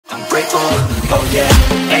grateful, oh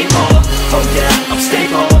yeah, able, oh yeah, I'm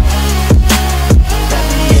stable. Let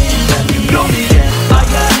me in, let me know me, yeah, I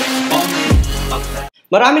got only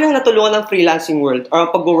Marami nang natulungan ng freelancing world or ang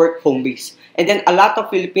pag-work home base. And then a lot of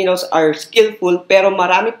Filipinos are skillful pero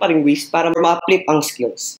marami pa ring ways para ma-flip ang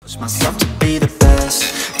skills. push myself to be the best,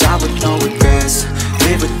 die with no regrets,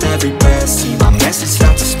 live with every breath, see my message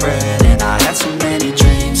start to spread, and I had so many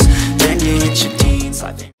dreams, then you hit your teens,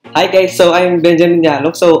 I think. Hi guys, so I'm Benjamin.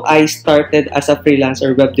 So I started as a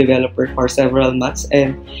freelancer web developer for several months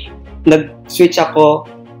and nag-switch ako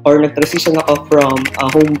or nag-transition ako from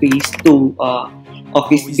home base to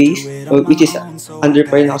office base, which is under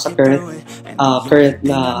pa rin ako sa current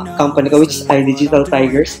na company ko, which is Digital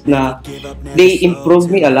Tigers, na they improved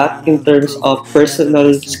me a lot in terms of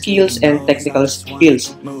personal skills and technical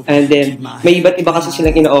skills. And then may iba't iba kasi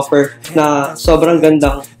silang ina-offer na sobrang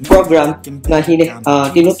gandang program na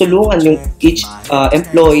tinutulungan yung each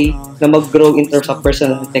employee na mag-grow in terms of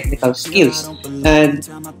personal and technical skills. And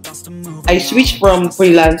I switched from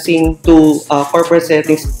freelancing to corporate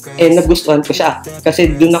settings and nagustuhan ko siya.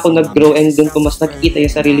 Kasi doon ako nag-grow and doon ko mas nakikita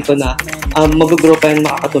yung sarili ko na mag-grow pa yung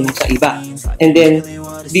makakatulong sa iba. And then,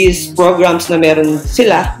 these programs na meron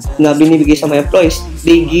sila na binibigay sa mga employees,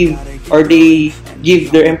 they give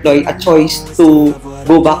their employee a choice to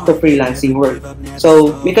go back to freelancing world.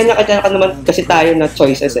 So, may kanya-kanya naman kasi tayo na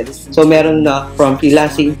choices eh. So, meron na from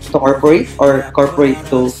freelancing to corporate or corporate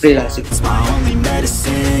to freelancing.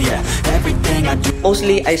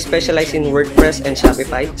 Mostly, I specialize in WordPress and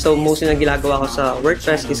Shopify. So, mostly na ginagawa ko sa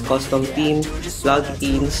WordPress is custom theme,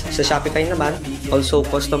 plugins. Sa Shopify naman, also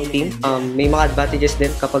custom theme. May mga advantages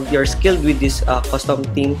din kapag you're skilled with this custom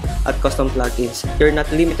theme at custom plugins. You're not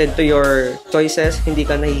limited to your choices. Hindi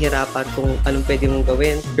ka nahihirapan kung anong pwede mong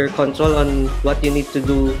gawin. Your control on what you need to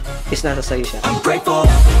do is nasa sa'yo siya.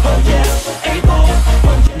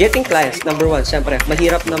 Getting clients, number one, syempre,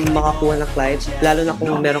 mahirap na makakuha ng clients, lalo na kung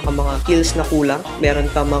meron ka mga skills na kulang, meron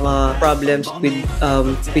ka mga problems with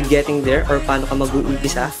getting there or paano ka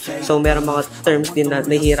mag-uumpisa. So, meron mga terms din na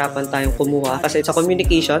nahihirapan tayong kumuha. Kasi sa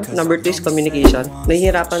communication, number 2 is communication,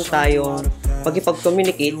 nahihirapan tayong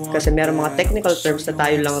magipag-communicate kasi meron mga technical terms na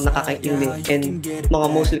tayo lang nakakaintindi and mga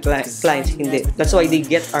mostly clients hindi. That's why they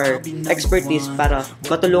get our expertise para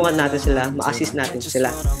matulungan natin sila, ma-assist natin sila.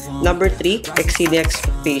 Number 3, exceeding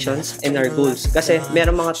expectations and our goals. Kasi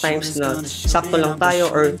meron mga times na sakto lang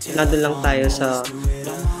tayo or nandun lang tayo sa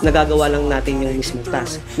nagagawa lang natin yung mismong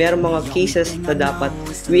task. Meron mga cases na dapat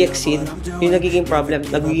we exceed, yung nagiging problem,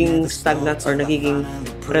 nagiging stagnant or nagiging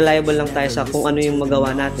reliable lang tayo sa kung ano yung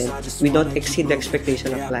magawa natin. We don't exceed the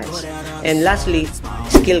expectation of clients. And lastly,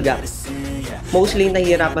 skill gap. Mostly,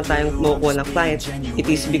 nahihirapan tayong makukuha ng clients. It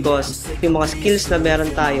is because yung mga skills na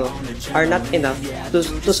meron tayo are not enough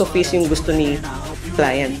to suffice yung gusto ni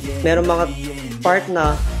client. Meron mga part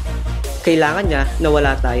na kailangan niya na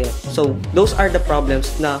wala tayo. So, those are the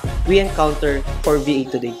problems na we encounter for VA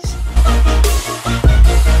Todays.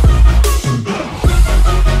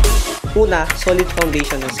 Una, solid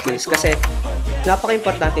foundation ng skills. Kasi,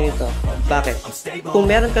 napaka-importante nito. Bakit? Kung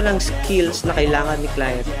meron ka ng skills na kailangan ni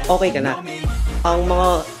client, okay ka na. Ang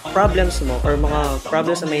mga problems mo or mga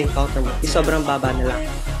problems na may encounter mo is sobrang baba na lang.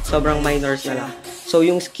 Sobrang minors na lang. So,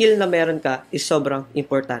 yung skill na meron ka is sobrang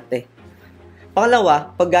importante.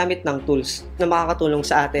 Pangalawa, paggamit ng tools na makakatulong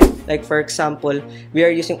sa atin. Like for example, we are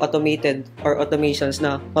using automated or automations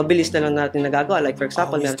na mabilis na lang natin nagagawa. Like for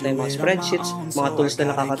example, meron tayong mga spreadsheets, mga tools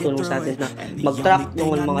na nakakatulong sa atin na mag-track ng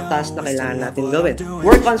mga tasks na kailangan natin gawin.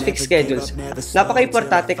 Work on fixed schedules.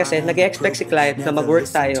 Napaka-importante kasi nag-expect si client na mag-work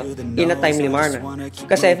tayo in a timely manner.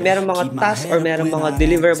 Kasi meron mga tasks or meron mga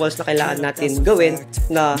deliverables na kailangan natin gawin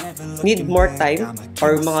na need more time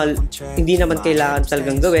or mga hindi naman kailangan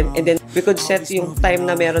talagang gawin. And then, we could set yung time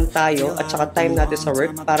na meron tayo at saka time natin sa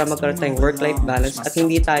work para magkaroon tayong work-life balance at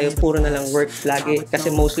hindi tayo puro na lang work lagi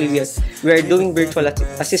kasi mostly we are doing virtual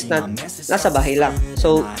assistant nasa bahay lang.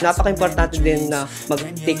 So, napaka-importante din na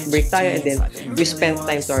mag-take break tayo and then we spend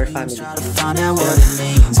time to our family.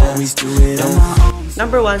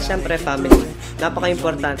 Number 1, syempre family.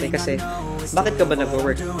 Napaka-importante kasi bakit ka ba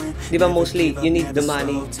nag-work? Di ba mostly, you need the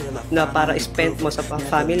money na para spend mo sa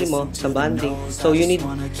family mo, sa bonding. So, you need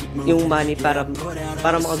yung money para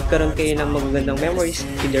makagkaroon kayo ng magagandang memories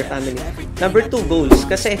with your family. Number 2, goals.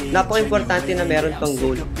 Kasi, napaka-importante na meron kang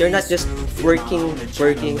goal. You're not just working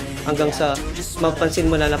hanggang sa mapansin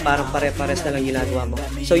mo na parang pare-pares na lang ginagawa mo.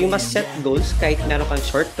 So, you must set goals kahit meron kang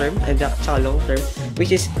short term and saka long term,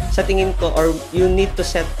 which is, sa tingin ko, or you need to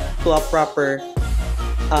set to a proper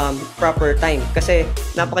proper time. Kasi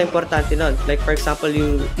napaka-importante nun. Like for example,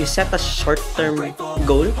 you set a short-term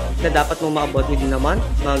goal na dapat mo maabot within a month,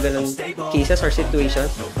 mga ganun cases or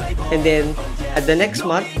situations. And then, at the next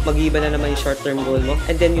month, mag-iiba na naman yung short-term goal mo.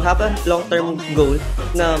 And then, you have a long-term goal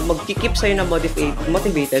na magkikip sa'yo na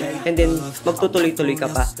motivated, and then magtutuloy-tuloy ka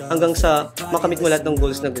pa hanggang sa makamit mo lahat ng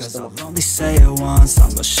goals na gusto mo.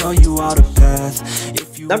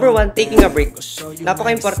 Number 1, taking a break.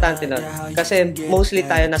 Napaka-importante nun. Kasi mostly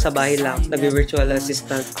tayo nasa bahay lang, nag-virtual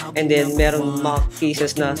assistant, and then meron mga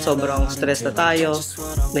cases na sobrang stress na tayo,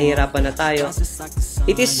 nahihirapan na tayo.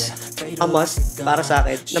 It is a must para sa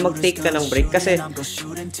akin na mag-take ka ng break kasi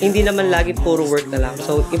hindi naman lagi puro work na lang.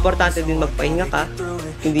 So, importante din magpahinga ka.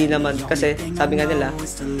 Hindi naman, kasi sabi nga nila,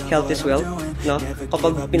 health is wealth, no?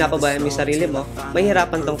 Kapag pinapabayaan mo yung sarili mo,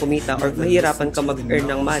 mahihirapan kang kumita or mahihirapan kang mag-earn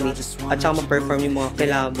ng money at saka ma-perform yung mga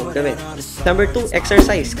kailangan mong gawin. Number 2,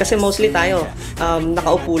 exercise. Kasi mostly tayo,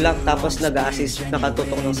 nakaupo lang tapos nag-a-assist,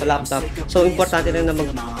 nakatutok lang sa laptop. So, importante rin na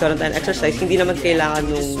magkaroon tayo ng exercise. Hindi naman kailangan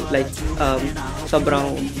nung like,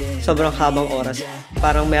 sobrang habang oras.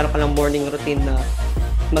 Parang meron ka lang morning routine na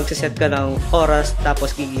magsiset ka ng oras,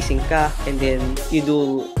 tapos gigising ka, and then you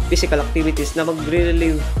do physical activities na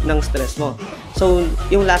mag-relieve ng stress mo. So,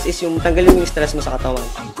 yung last is yung tanggalin mo yung stress mo sa katawan.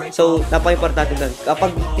 So, napaka-importante doon.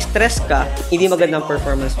 Kapag stress ka, hindi maganda ang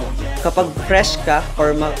performance mo. Kapag fresh ka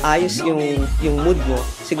or maayos yung mood mo,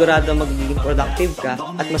 sigurado magiging productive ka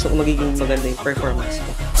at mas magiging maganda yung performance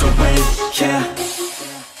mo.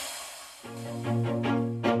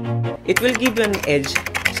 It will give you an edge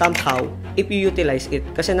somehow if you utilize it.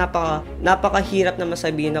 Kasi napakahirap na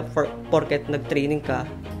masabihin na porket nag-training ka,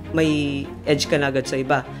 may edge ka na agad sa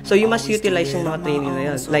iba. So, you must utilize yung mga training na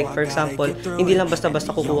yan. Like, for example, hindi lang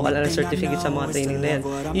basta-basta kukuha ka lang ng certificate sa mga training na yan.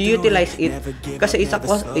 You utilize it kasi it's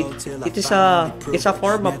a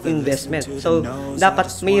form of investment. So,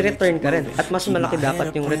 dapat may return ka rin. At mas malaki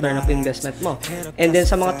dapat yung return of investment mo. And then,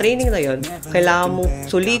 sa mga training na yon, kailangan mo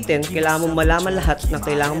sulitin, kailangan mo malaman lahat na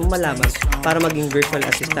kailangan mo malaman para maging virtual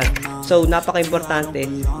assistant. So, napaka-importante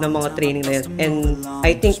ng mga training na yan. And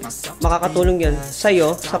I think makakatulong yan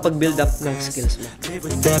sa'yo sa pag-build up ng skills mo.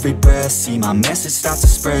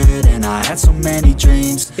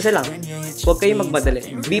 Isa lang, huwag kayong magmadali.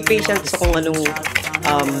 Be patient sa kung anong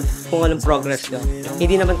progress nyo.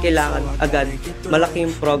 Hindi naman kailangan agad malaki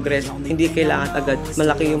yung progress, hindi kailangan agad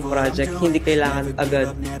malaki yung project, hindi kailangan agad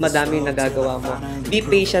madami yung nagagawa mo. Be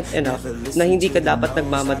patient enough na hindi ka dapat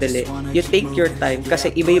nagmamadali. You take your time kasi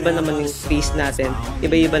iba-iba naman yung pace natin,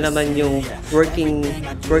 iba-iba naman yung working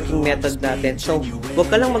method natin. So, huwag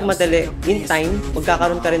ka lang magmadali. In time,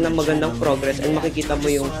 magkakaroon ka rin ng magandang progress and makikita mo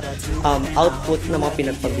yung output ng mga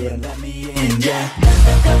pinagpaguran mo.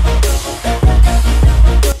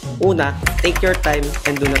 Una, take your time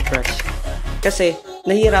and do not rush. Kasi,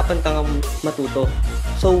 nahihirapan kang matuto.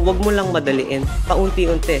 So, wag mo lang madaliin.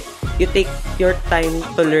 Paunti-unti. You take your time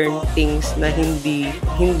to learn things na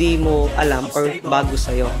hindi mo alam or bago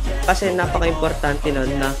sa'yo. Kasi napaka-importante nun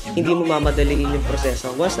na hindi mo mamadaliin yung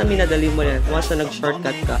proseso. Once na minadali mo yan, once na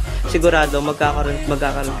nag-shortcut ka, sigurado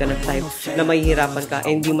magkakaroon ka ng time na mahihirapan ka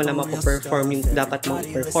and hindi mo na mapaperform yung dapat mong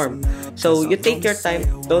perform. So, you take your time,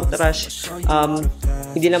 don't rush.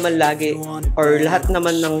 Hindi naman lagi or lahat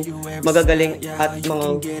naman ng magagaling at mga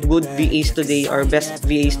good VAs today or best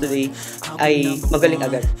VAs today ay magaling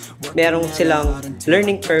agad. Merong silang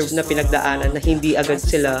learning curve na pinagdaanan na hindi agad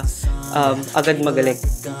sila agad magaling.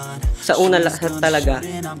 Sa una lahat talaga,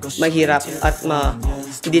 mahirap at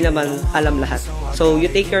hindi naman alam lahat. So,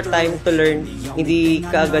 you take your time to learn. Hindi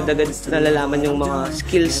ka agad-agad nalalaman yung mga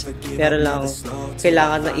skills. Pero lang,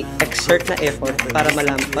 kailangan na i-exert na effort para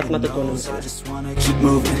malaman at matutunan sila.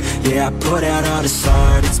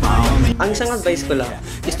 Ang isang advice ko lang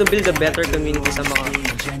is to build a better community sa mga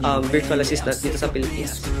virtual assistant dito sa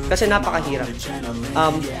Pilipinas. Kasi napakahirap.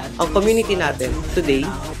 Ang community natin today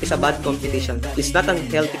is a bad competition. It's not a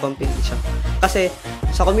healthy competition. Kasi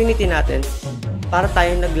sa community natin, para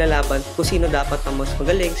tayong naglalaban kung sino dapat ang mas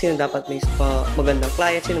magaling, sino dapat may magandang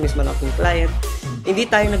client, sino mas malaking client. Hindi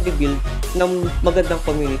tayo nag-build ng magandang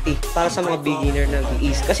community para sa mga beginner na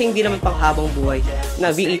VEs. Kasi hindi naman panghabang buhay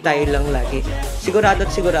na VE tayo lang lagi. Sigurado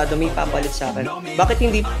at sigurado may papalit sa akin. Bakit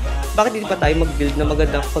hindi pa tayo mag-build ng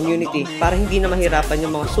magandang community para hindi na mahirapan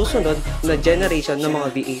yung mga susunod na generation ng mga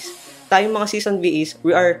VEs? Tayong mga seasoned VEs,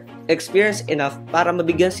 we are experienced enough para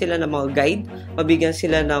mabigyan sila ng mga guide, mabigyan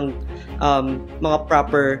sila ng mga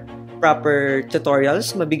proper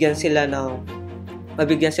tutorials, mabigyan sila ng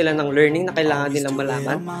mabigyan sila ng learning na kailangan nilang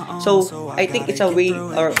malaman. So, I think it's a way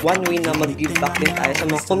or one way na mag-give back din tayo sa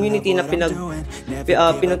mga community na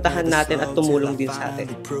pinuntahan natin at tumulong din sa atin.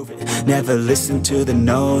 Never listen to the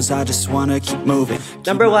no's, I just wanna keep moving.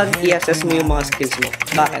 Number 1, i-assess mo yung mga skills mo.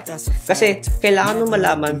 Bakit? Kasi kailangan mo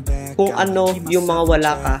malaman kung ano yung mga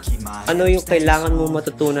wala ka, ano yung kailangan mo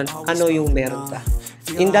matutunan, ano yung meron ka.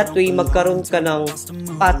 In that way, magkaroon ka ng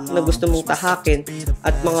path na gusto mong tahakin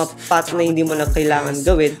at mga path na hindi mo na kailangan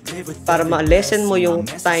gawin para ma-lessen mo yung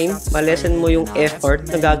time, ma-lessen mo yung effort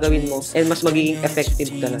na gagawin mo and mas magiging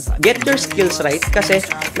effective ka na. Get your skills right kasi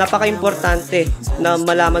napaka-importante na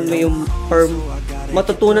malaman mo yung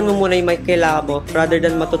matutunan mo muna yung may kailangan mo rather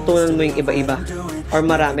than matutunan mo yung iba-iba or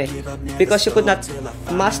marami. Because you could not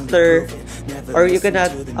master or you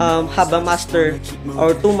cannot have a master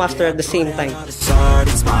or two master at the same time.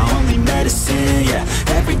 It's my only medicine, yeah.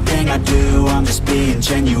 Everything I do, I'm just being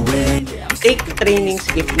genuine. Take trainings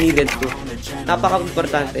if needed to.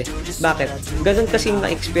 Napaka-importante. Bakit? Ganun kasi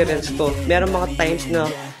na-experience ko. Meron mga times na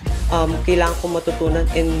kailangan ko matutunan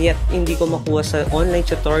and yet hindi ko makuha sa online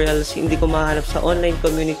tutorials, hindi ko mahanap sa online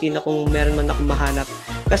community na kung meron man ako mahanap.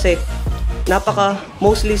 Kasi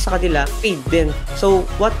mostly sa kanila, paid din. So,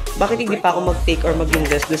 bakit hindi pa ako mag-take or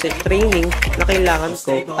mag-invest doon sa training na kailangan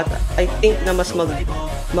ko at I think na mas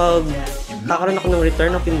kakaroon ako ng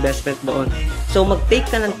return of investment doon. So,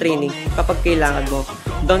 mag-take ka ng training kapag kailangan mo.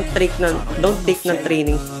 Don't take ng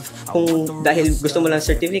training kung dahil gusto mo lang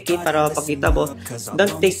certificate para mapakita mo.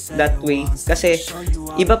 Don't take that way kasi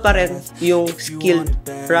iba pa rin yung skill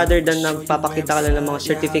rather than nagpapakita ka lang ng mga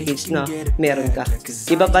certificates na meron ka.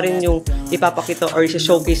 Iba pa rin yung ipapakita or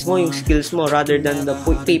i-showcase mo yung skills mo rather than the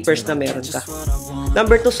papers na meron ka.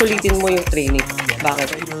 Number 2, sulitin mo yung training.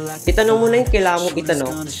 Bakit? Itanong mo na yung kailangan mong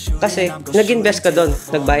itanong kasi nag-invest ka doon,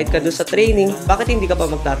 nagbayad ka doon sa training, bakit hindi ka pa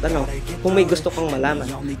magtatanong kung may gusto kang malaman?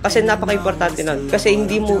 Kasi napaka-importante nun. Kasi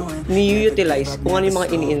hindi mo ni-utilize kung ano yung mga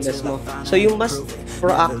ini-invest mo. So, you must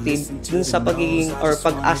proactive dun sa pagiging or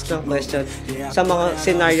pag-ask ng question sa mga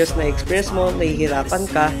scenarios na experience mo, nahihirapan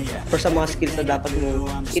ka, or sa mga skills na dapat mo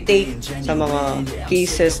i-take, sa mga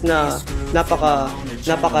cases na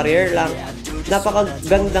napaka-rare lang.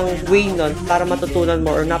 Napakagandang way nun para matutunan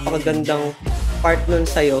mo or napakagandang part nun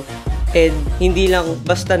sa'yo. And hindi lang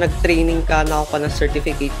basta nag-training ka, nakuha ka ng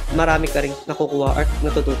certificate, marami ka rin nakukuha at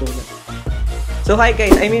natututunan. So hi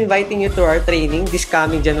guys, I'm inviting you to our training this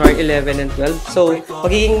coming January 11 and 12. So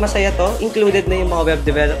magiging masaya to, included na yung mga web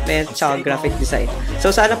development tsaka graphic design.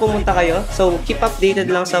 So sana pumunta kayo. So keep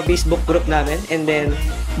updated lang sa Facebook group namin and then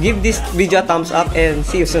give this video a thumbs up and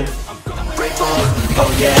see you soon. Oh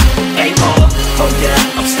yeah, able, oh yeah,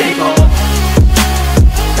 I'm stable.